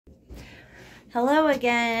Hello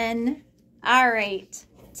again. All right,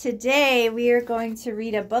 today we are going to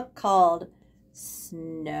read a book called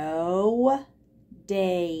Snow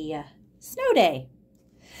Day. Snow Day.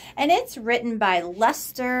 And it's written by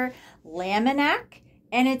Lester Laminack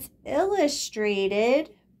and it's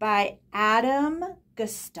illustrated by Adam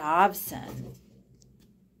Gustafson.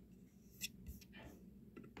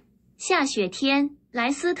 下雪天，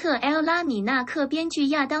莱斯特 ·L· 拉米纳克编剧，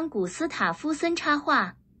亚当·古斯塔夫森插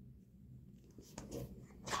画。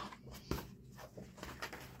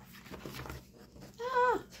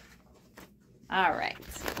All right.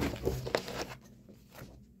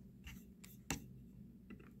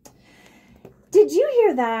 Did you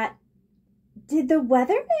hear that? Did the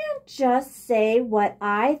weatherman just say what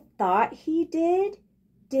I thought he did?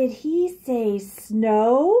 Did he say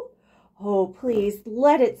snow? Oh, please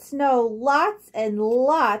let it snow. Lots and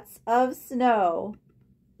lots of snow.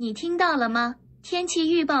 你听到了吗？天气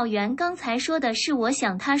预报员刚才说的是我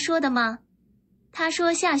想他说的吗？他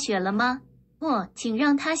说下雪了吗？请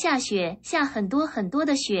让它下雪，下很多很多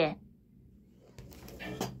的雪。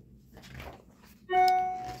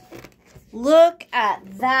Look at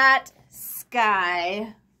that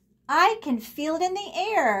sky. I can feel it in the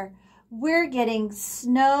air. We're getting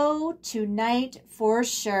snow tonight for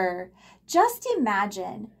sure. Just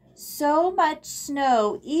imagine, so much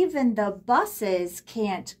snow, even the buses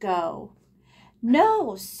can't go.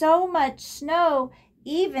 No, so much snow,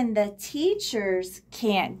 even the teachers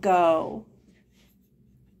can't go.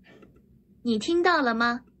 你听到了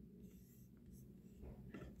吗？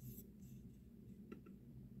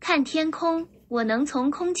看天空，我能从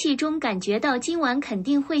空气中感觉到今晚肯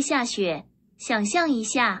定会下雪。想象一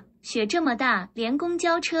下，雪这么大，连公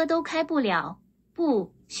交车都开不了。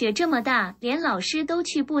不，雪这么大，连老师都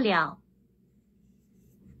去不了。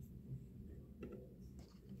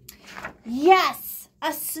Yes, a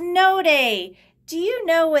snow day. Do you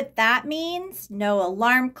know what that means? No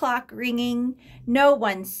alarm clock ringing. No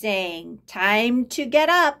one saying, time to get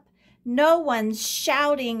up. No one's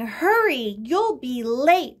shouting, hurry, you'll be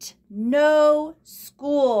late. No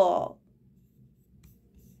school.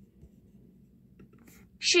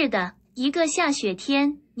 是的，一个下雪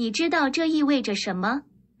天，你知道这意味着什么？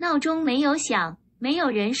闹钟没有响，没有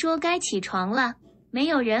人说该起床了，没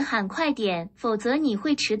有人喊快点，否则你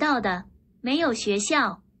会迟到的。没有学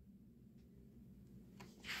校。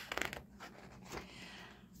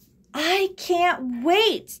I can't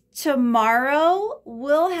wait. Tomorrow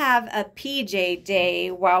we'll have a PJ day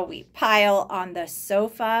while we pile on the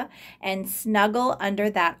sofa and snuggle under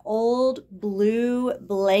that old blue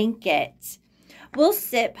blanket. We'll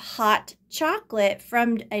sip hot chocolate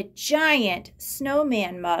from a giant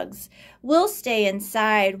snowman mugs. We'll stay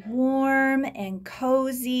inside warm and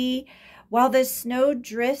cozy while the snow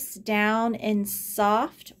drifts down in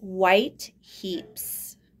soft white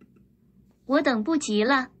heaps. 我等不及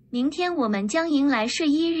了。明天我们将迎来睡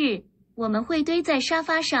衣日，我们会堆在沙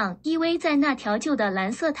发上，依偎在那条旧的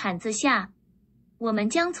蓝色毯子下。我们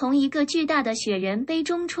将从一个巨大的雪人杯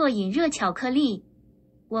中啜饮热巧克力。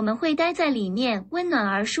我们会待在里面，温暖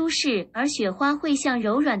而舒适，而雪花会像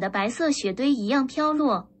柔软的白色雪堆一样飘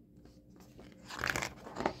落。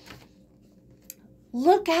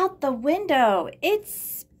Look out the window.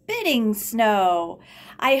 It's spitting snow.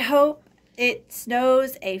 I hope it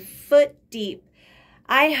snows a foot deep.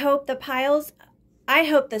 I hope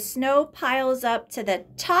the snow piles up to the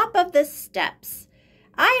top of the steps.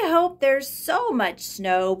 I hope there's so much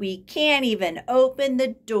snow we can't even open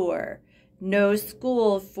the door. No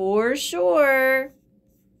school for sure.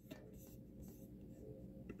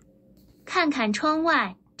 看看窗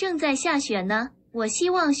外，正在下雪呢。我希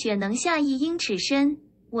望雪能下1英尺深。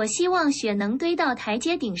我希望雪能堆到台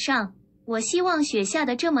阶顶上。我希望雪下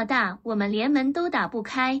得这么大，我们连门都打不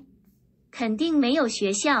开。肯定没有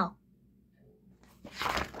学校。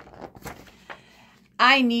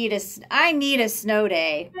I need a snow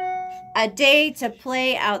day. A day to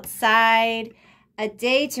play outside. A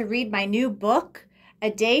day to read my new book. A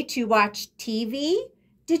day to watch TV.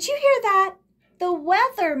 Did you hear that? The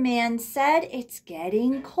weatherman said it's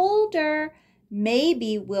getting colder.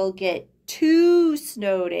 Maybe we'll get 2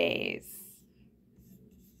 snow days.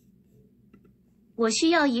 我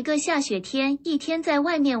需要一个下雪天，一天在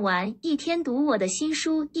外面玩，一天读我的新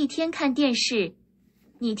书，一天看电视。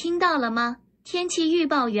你听到了吗？天气预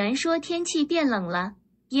报员说天气变冷了，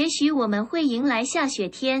也许我们会迎来下雪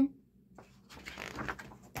天。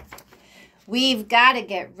We've got to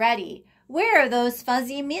get ready. Where are those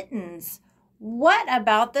fuzzy mittens? What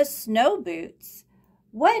about the snow boots?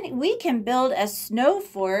 We can build a snow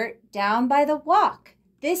fort down by the walk.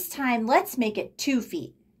 This time, let's make it 2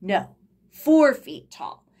 feet. No, 4 feet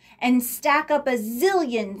tall. and stack up a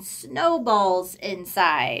zillion snowballs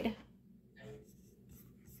inside.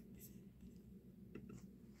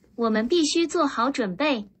 我们必须做好准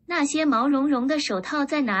备。那些毛茸茸的手套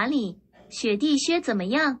在哪里？雪地靴怎么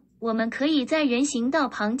样？我们可以在人行道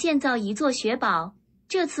旁建造一座雪堡。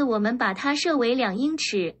这次我们把它设为2英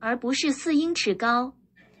尺，而不是4英尺高。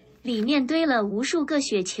里面堆了无数个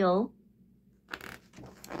雪球。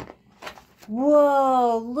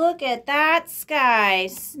Whoa, look at that sky.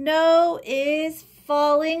 Snow is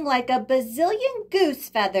falling like a bazillion goose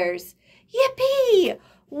feathers. Yippee!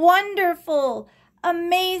 Wonderful!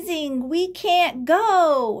 Amazing! We can't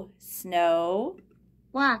go! Snow.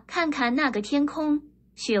 哇，看看那个天空，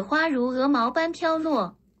雪花如鹅毛般飘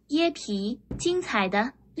落。耶皮，精彩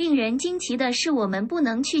的，令人惊奇的是，我们不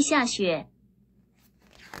能去下雪。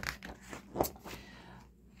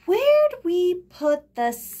Where'd we put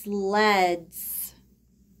the sleds?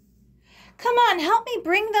 Come on, help me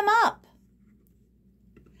bring them up.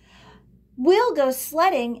 We'll go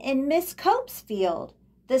sledding in Miss Cope's field.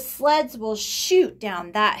 The sleds will shoot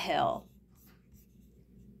down that hill.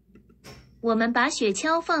 我们把雪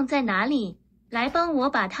橇放在哪里？来帮我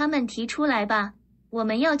把它们提出来吧。我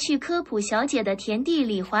们要去科普小姐的田地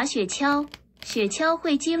里滑雪橇，雪橇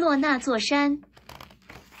会击落那座山。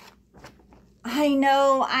I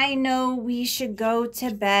know, we should go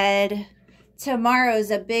to bed. Tomorrow's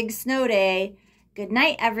a big snow day. Good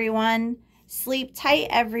night, everyone. Sleep tight,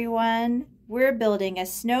 everyone. We're building a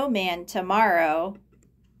snowman tomorrow.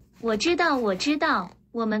 我知道，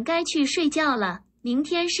我们该去睡觉了。明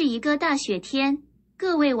天是一个大雪天。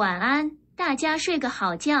各位晚安，大家睡个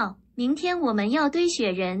好觉。明天我们要堆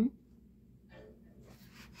雪人。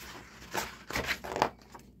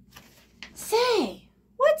Say,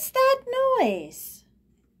 what's that noise?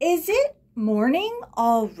 Is it morning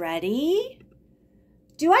already?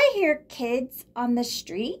 Do I hear kids on the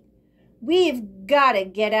street? We've got to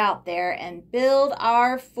get out there and build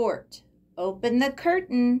our fort. Open the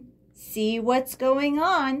curtain. See what's going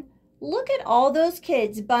on. Look at all those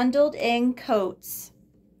kids bundled in coats.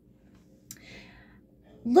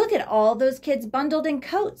 Look at all those kids bundled in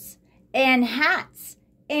coats and hats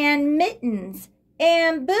and mittens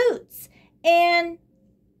and boots and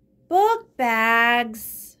book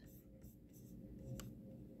bags.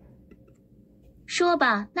 说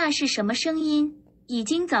吧，那是什么声音？已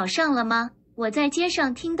经早上了吗？我在街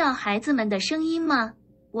上听到孩子们的声音吗？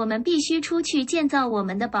我们必须出去建造我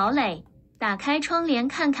们的堡垒。打开窗帘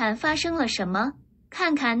看看发生了什么，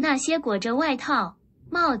看看那些裹着外套、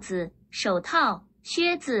帽子、手套、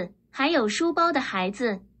靴子，还有书包的孩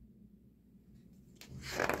子。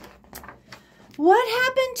What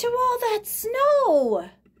happened to all that snow?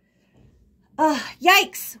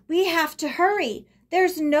 Yikes! We have to hurry.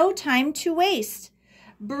 There's no time to waste.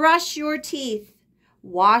 Brush your teeth.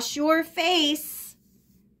 Wash your face.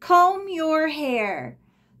 Comb your hair.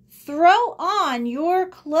 Throw on your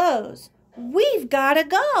clothes. We've gotta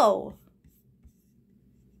go.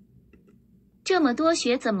 这么多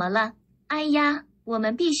雪怎么了？哎呀，我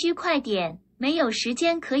们必须快点，没有时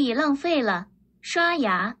间可以浪费了。刷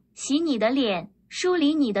牙，洗你的脸，梳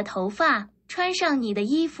理你的头发，穿上你的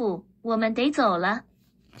衣服，我们得走了。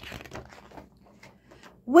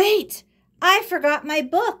Wait, I forgot my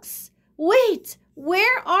books. Wait,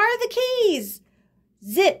 where are the keys?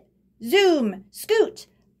 Zip, zoom, scoot,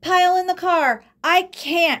 pile in the car. I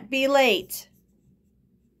can't be late.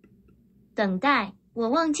 等待，我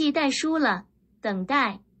忘记带书了。等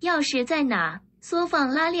待，钥匙在哪？缩放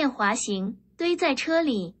拉链滑行，堆在车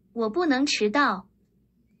里，我不能迟到。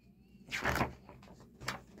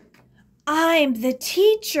I'm the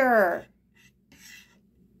teacher.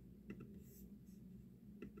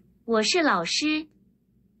 我是老师。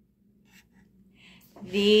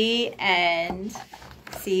The end.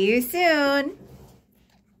 See you soon.